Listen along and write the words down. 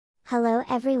Hello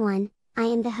everyone, I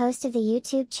am the host of the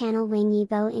YouTube channel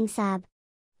wangyiboengsub.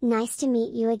 Nice to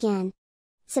meet you again.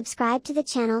 Subscribe to the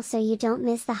channel so you don't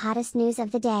miss the hottest news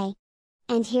of the day.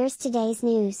 And here's today's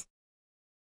news.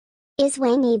 Is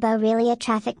Wang Yibo really a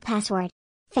traffic password?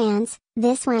 Fans,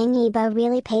 this Wang Yibo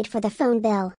really paid for the phone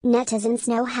bill. Netizens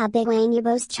know how big Wang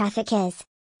Yibo's traffic is.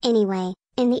 Anyway,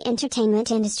 in the entertainment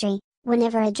industry,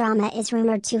 whenever a drama is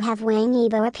rumored to have Wang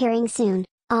Yibo appearing soon,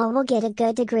 all will get a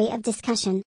good degree of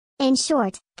discussion. In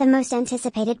short, the most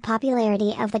anticipated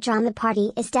popularity of the drama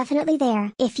party is definitely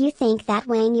there. If you think that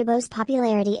Wang Yibo's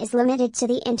popularity is limited to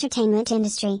the entertainment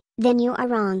industry, then you are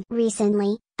wrong.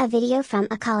 Recently, a video from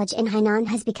a college in Hainan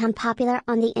has become popular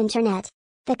on the internet.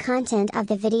 The content of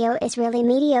the video is really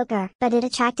mediocre, but it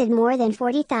attracted more than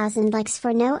 40,000 likes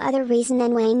for no other reason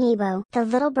than Wang Yibo. The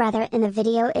little brother in the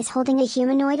video is holding a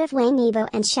humanoid of Wang Yibo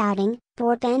and shouting,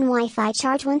 "Broadband Wi-Fi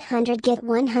charge 100 get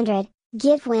 100,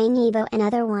 give Wang Yibo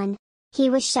another one." He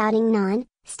was shouting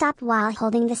non-stop while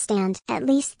holding the stand. At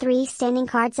least 3 standing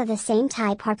cards of the same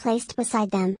type are placed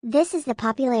beside them. This is the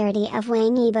popularity of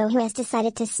Wang Yibo, who has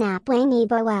decided to snap Wang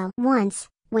Yibo well. Once,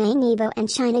 Wang Yibo and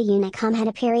China Unicom had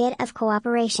a period of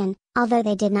cooperation, although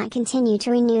they did not continue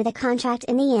to renew the contract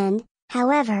in the end.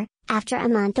 However, after a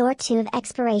month or two of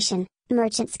expiration,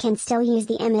 merchants can still use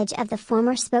the image of the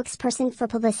former spokesperson for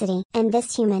publicity. And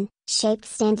this human-shaped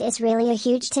stand is really a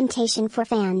huge temptation for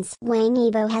fans. Wang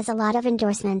Yibo has a lot of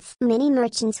endorsements. Many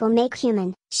merchants will make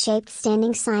human-shaped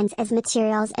standing signs as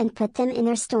materials and put them in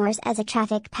their stores as a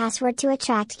traffic password to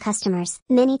attract customers.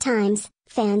 Many times,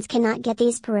 fans cannot get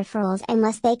these peripherals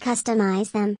unless they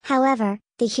customize them. However,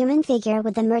 the human figure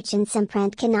with the merchant's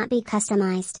imprint cannot be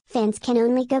customized. Fans can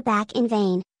only go back in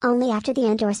vain, only after the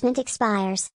endorsement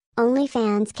expires. Only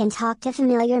fans can talk to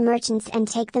familiar merchants and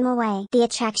take them away. The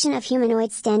attraction of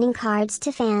humanoid standing cards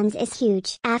to fans is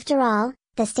huge. After all,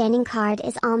 the standing card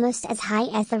is almost as high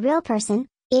as the real person.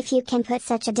 If you can put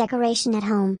such a decoration at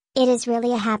home, it is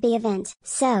really a happy event.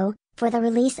 So, for the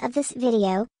release of this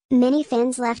video, many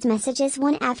fans left messages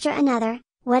one after another.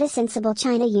 What a sensible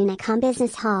China Unicom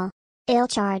business haul. I'll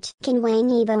charge. Can Wang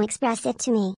Yibo express it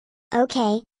to me?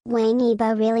 Okay, Wang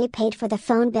Yibo really paid for the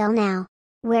phone bill now.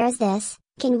 Where is this?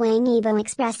 Can Wang Yibo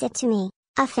express it to me?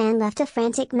 A fan left a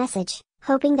frantic message,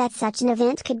 hoping that such an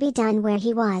event could be done where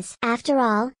he was. After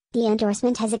all, the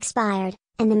endorsement has expired,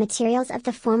 and the materials of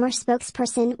the former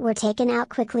spokesperson were taken out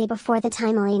quickly before the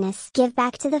timeliness. Give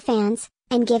back to the fans,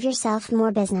 and give yourself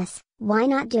more business. Why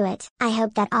not do it? I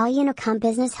hope that all Unicom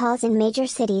business halls in major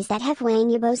cities that have Wang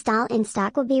Yibo's doll in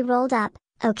stock will be rolled up.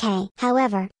 Okay.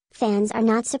 However, fans are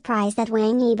not surprised that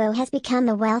Wang Yibo has become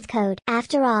a wealth code.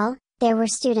 After all, there were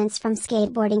students from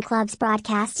skateboarding clubs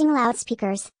broadcasting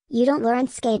loudspeakers, "You don't learn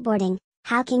skateboarding.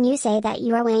 How can you say that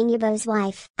you are Wang Yibo's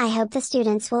wife?" I hope the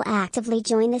students will actively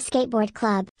join the skateboard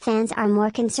club. Fans are more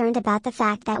concerned about the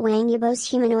fact that Wang Yibo's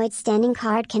humanoid standing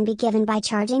card can be given by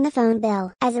charging the phone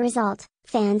bill. As a result,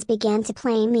 fans began to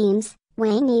play memes.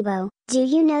 Wang Yibo, do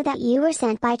you know that you were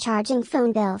sent by charging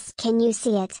phone bills? Can you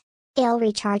see it? I'll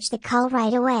recharge the call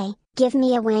right away. Give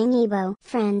me a Wang Yibo.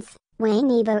 Friends, Wang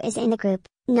Yibo is in the group,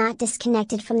 not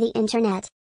disconnected from the internet.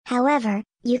 However,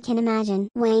 you can imagine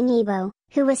Wang Yibo,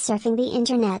 who was surfing the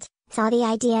internet, saw the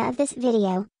idea of this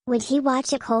video. Would he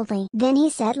watch it coldly? Then he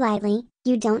said lightly,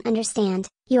 "You don't understand,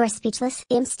 you are speechless."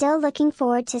 I'm still looking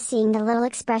forward to seeing the little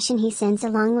expression he sends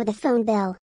along with the phone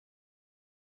bill.